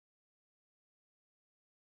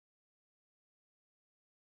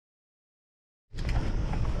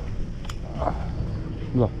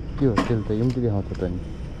ल के हो तेल त यम्ती देखाउँछ त नि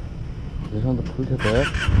यसमा त फुल थियो त यार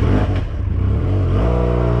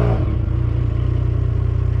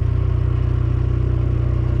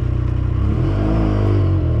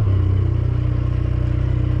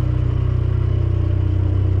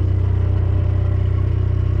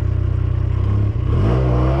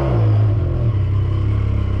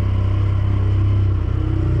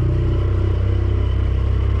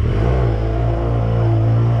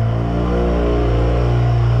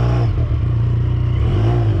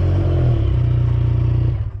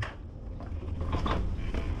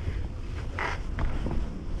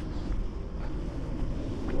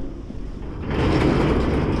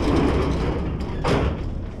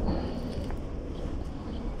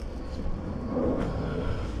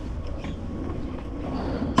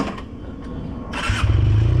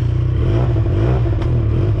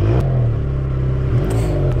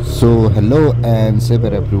So hello and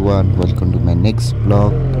saber everyone, welcome to my next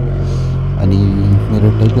vlog. अनि मेरो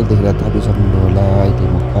टाइटल देखेर थाहा सक्नु होला अहिले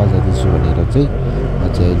म कहाँ जाँदैछु भनेर चाहिँ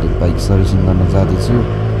म चाहिँ अहिले बाइक सर्भिसिङ गर्न जाँदैछु।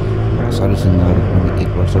 सर्भिसिङ गरेको पनि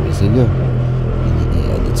 1 वर्ष भइसक्यो। अनि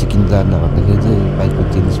अहिले चाहिँ किन जान भन्दाखेरि चाहिँ बाइकको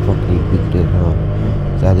चेन स्पकेट बिग्रेर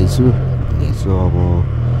जाँदैछु। यसो अब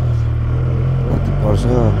कति पर्छ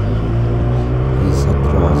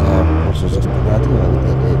 17,000 पर्छ जस्तो लाग्थ्यो। अब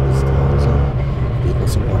धेरै जस्तो हुन्छ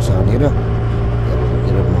कसो पर्छ भनेर त्यहाँ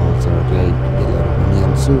पुगेर म सरलाई डिटेलहरू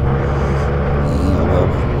भनिहाल्छु। अब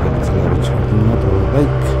चलाएर छोडिदिनु मात्र हो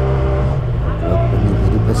बाइक ब्लग पनि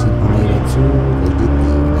धेरै बेसी बनाइरहेको छु। त्यति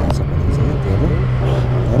आउँछ भने चाहिँ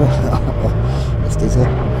तर यस्तै छ।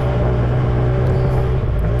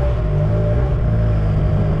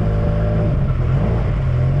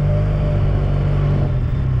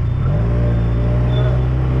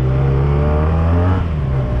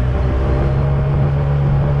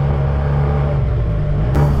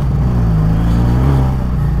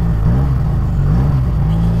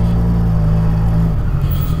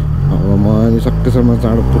 सकेसम्म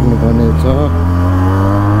चाँडो पुग्नु पर्ने छ।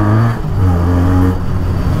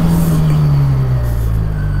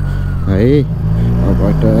 है अब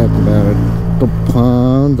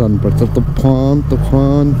तुफान जानुपर्छ।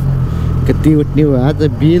 तुफान कति उठ्ने हो आज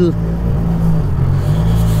बिल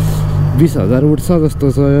 20,000 उठ्छ जस्तो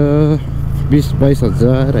छ। 20-22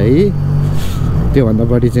 हजार है त्योभन्दा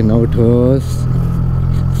बढी चाहिँ नउठोस्।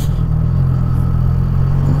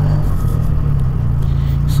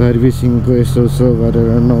 सर्भिसिङको यसो गरेर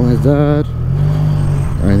 9,000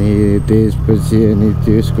 अनि त्यसपछि अनि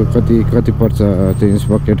त्यसको कति पर्छ चेन्ज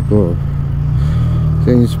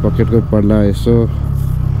पकेटको पर्ला यसो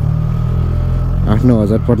 8-9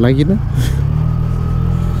 हजार पर्ला किन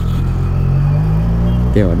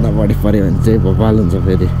त्योभन्दा बढी पऱ्यो भने चाहिँ भोपाल हुन्छ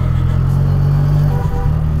फेरि।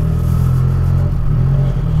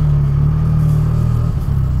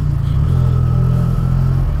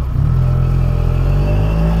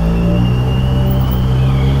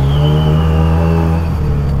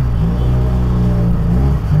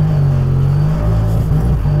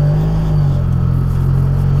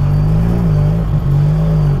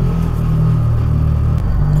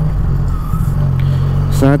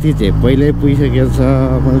 साथी चाहिँ पहिल्यै पुगिसकेको छ।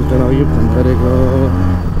 मैले तर अघि फोन गरेको।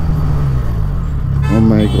 ओ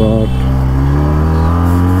माई गड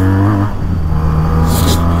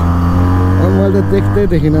मैले त देख्दै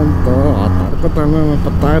देखिनँ नि त। हतारको तालमा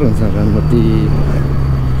पतार हुन्छ गणपति।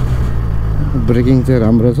 ब्रेकिङ चाहिँ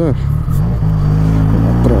राम्रो छ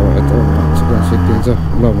मात्र सिक्किन्छ।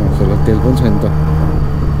 ल मान्छेलाई तेल पनि छैन त।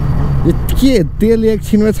 के तेल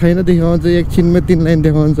एकछिनमा छैन देखाउँछ, एकछिनमा 3 लाइन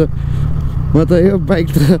देखाउँछ। म त यो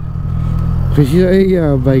बाइक त खुसी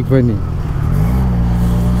भयो बाइक पनि।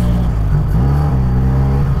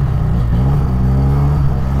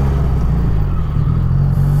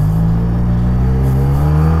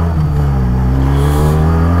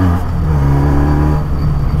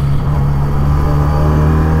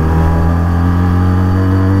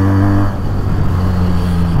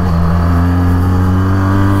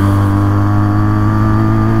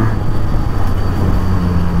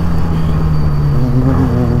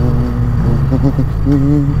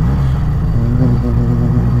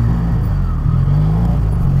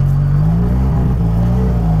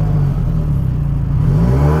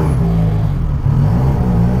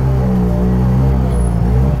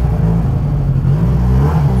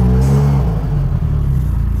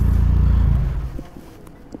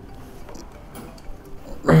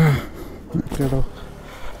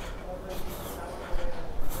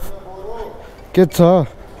 के छ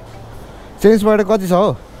चेन्ज पकेट कति छ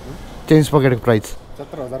हो? चेन्ज पकेटको प्राइस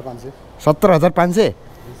 17,500 17,500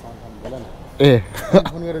 ए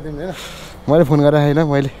फोन गरेर तिमीले हैन मैले फोन गरेर हैन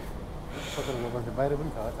मैले बाहिर पनि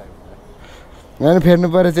छ चाहियो यहाँ फेर्नु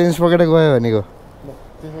पर्यो चेन्ज पकेट गयो भनेको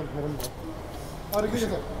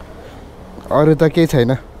अरू त केही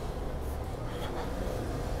छैन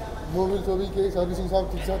मोबिल सोबिल केही सर्भिसिङ सब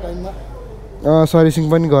ठिक छ टाइममा सर्भिसिङ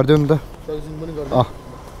पनि गरिदियो नि त सर्भिसिङ पनि गरिदियो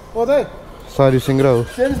ओ दाइ सर्भिसिङ र हो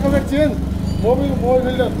change pocket change Mobil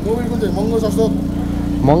filter Mobil कुन चाहिँ महँगो सस्तो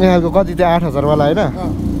महँगै खालको कति त्यो 8,000 वाला होइन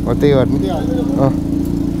हो त्यही गर्ने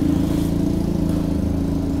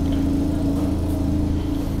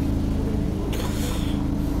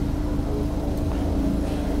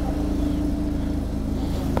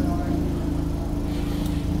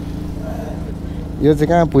यो चाहिँ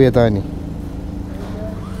कहाँ पुग्यो त अनि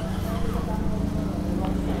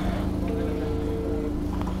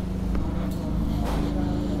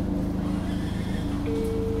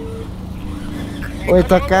ओइ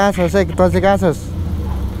त कहाँ छस् है त चाहिँ कहाँ छस्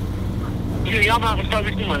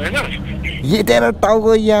ये तेरो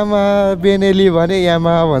टाउको यामा बेनेली भने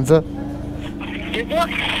यामा भन्छ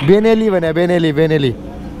बेनेली भने बेनेली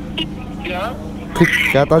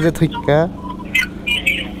ठिक्का त चाहिँ ठिक्का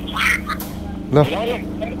ल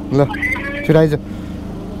ल छिटो आइज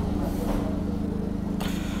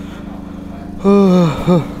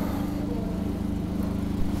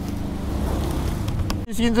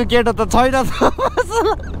निस्किन्छु केटो त छैन त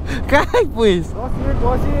कहाँ पुइस 10 मिनेट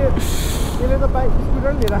पछि त्यसले त बाइक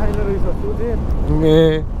स्कुटर लिएर आएन रहेछ सोधे ए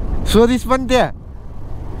सोधिस् पनि त्यहाँ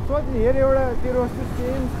सोधि हेर एउटा तेरो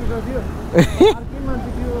सेम स्कुटर थियो अर्कै मान्छे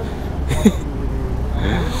थियो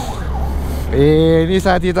ए नि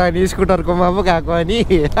साथी त अनि स्कुटरकोमा पो गएको नि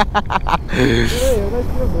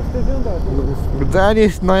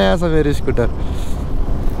जानिस् नयाँ छ मेरो स्कुटर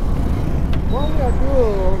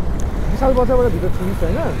विशाल बजारबाट भित्र छिरिस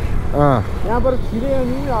होइन यहाँबाट छिरे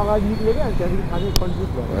अनि अगाडि निक्ल्यो क्या त्यहाँदेखि खाने कन्फ्युज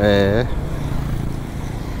भयो ए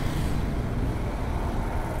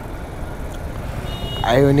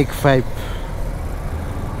आयोनिक 5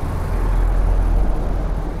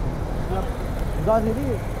 जाँदाखेरि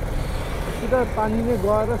सिधा पानीले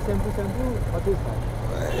गएर सेम्पू कतै छ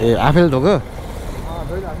ए आफैले धोको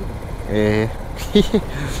ए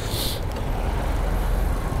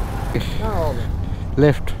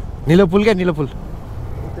लेफ्ट निलो पुल क्या निलो पुल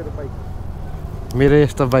मेरो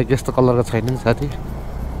यस्तो बाइक यस्तो कलरको छैन नि साथी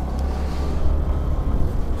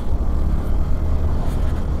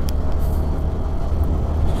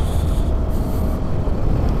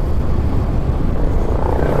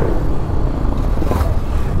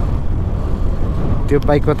त्यो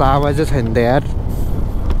बाइकको त आवाजै छैन त यार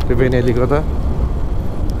त्यो बेनेलीको त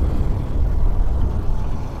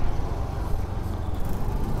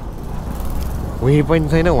वहीँ पनि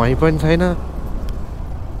छैन वहीँ पनि छैन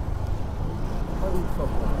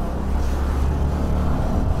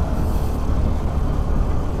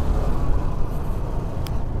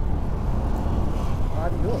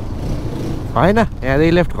होइन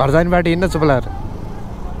यहाँदेखि लेफ्ट घर जाने बाटो हिँड्न चुपलाएर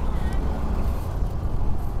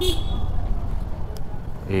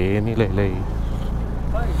ए नि लै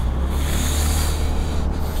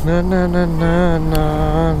na na na na na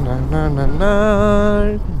na na na na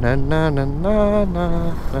na na na na na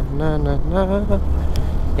na na na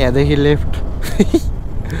यहाँदेखि लेफ्ट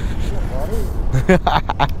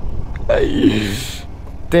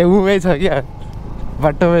त्यहाँ उमै छ क्या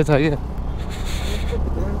बाटोमै छ क्या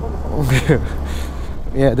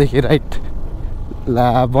यहाँदेखि राइट ला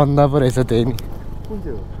बन्द पो रहेछ त्यही नि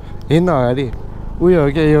हिँड्न अगाडि उयो हो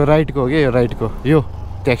क्या यो राइटको हो क्या यो राइटको यो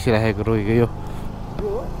ट्याक्सी राखेको रोकेको यो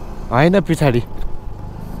होइन पछाडि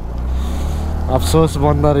अफसोस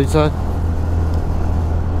बन्द रहेछ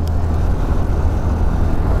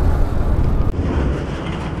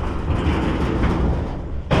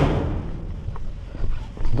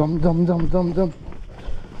जम जम जम जम जम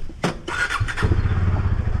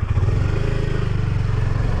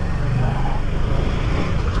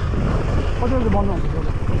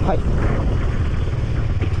हाय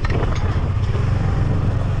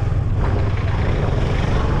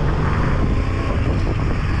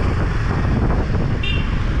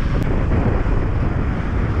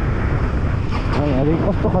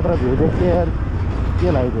कस्तो खतरा भ्यू देख्छ यार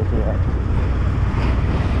के लागिदिएछ यार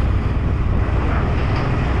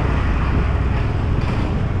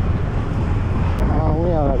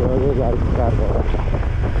उहीँ अगाडि हो गाडी कारको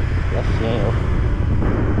यस यहीँ हो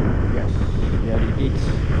यस यार इट इज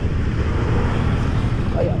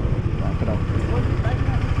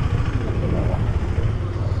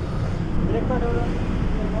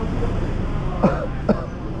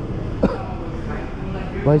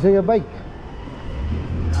भइसक्यो बाइक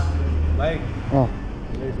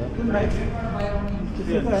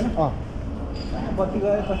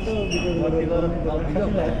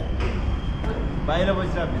बाहिर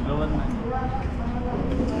बसिरहेको भित्र पनि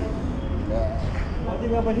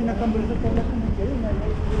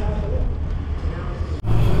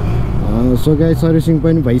सो गाइस सर्भिसिङ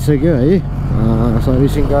पनि भइसक्यो है।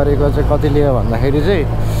 सर्भिसिङ गरेको चाहिँ कति लियो भन्दाखेरि चाहिँ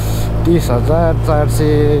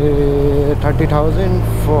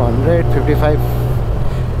 30,455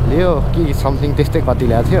 लियो कि समथिङ त्यस्तै कति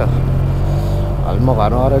ल्याएको थियो। अहिले म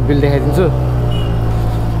घरमा आएर बिल देखाइदिन्छु।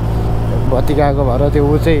 बत्ती गएको भएर त्यो ऊ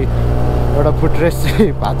चाहिँ एउटा फुटरेस्ट चाहिँ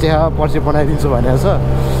भाँचिया पर्सि बनाइदिन्छु भनेको छ।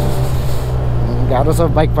 गाह्रो छ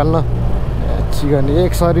बाइक पाल्न चिकन।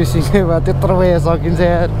 एक सर्भिसिङमा त्यत्रो पैसा सकिन्छ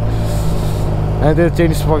यार। त्यो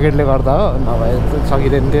चेन पकेटले गर्दा हो, नभए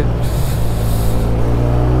सकिँदैन थियो।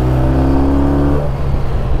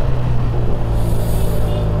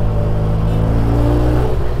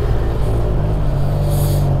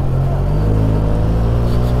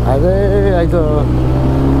 आइज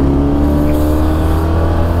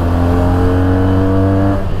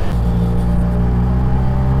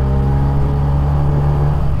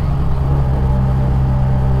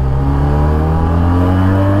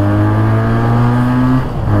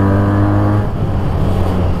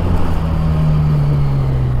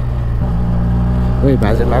ओइ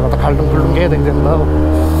भाइजूले लगाएको त खाल्टुङ खुल्टुङ के देख्दैन त हौ।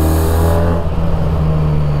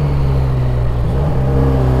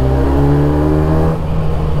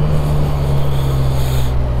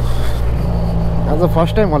 आज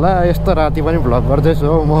फर्स्ट टाइम होला यस्तो राति पनि भ्लग गर्दैछु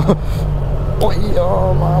हौ म। ओइयो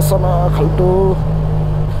मासना खाल्टो।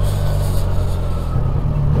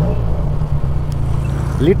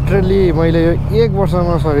 लिटरली मैले यो 1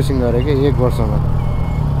 वर्षमा सर्भिसिङ गरेँ कि 1 वर्षमा।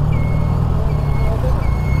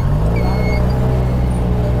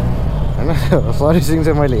 सर्भिसिङ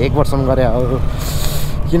चाहिँ मैले 1 वर्षमा गरेँ अब,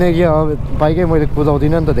 किनकि अब बाइकै मैले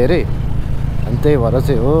कुदाउँदिनँ नि त धेरै, अनि त्यही भएर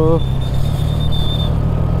चाहिँ हो।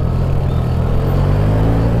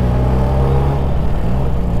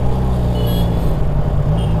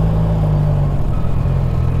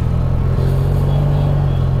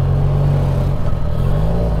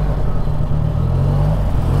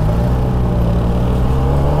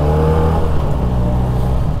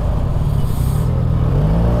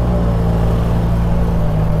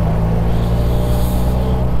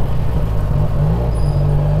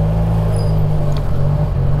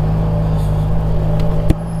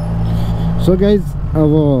 सो गाइज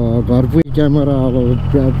अब घर पुगेँ। क्यामेरा अब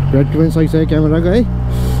ब्याट्री पनि सकिसक्यो क्यामेराको है।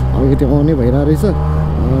 अब त्यो अनै भइरहेको रहेछ।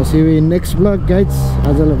 C you in next blog guys.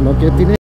 आजलाई ब्लग यति नै।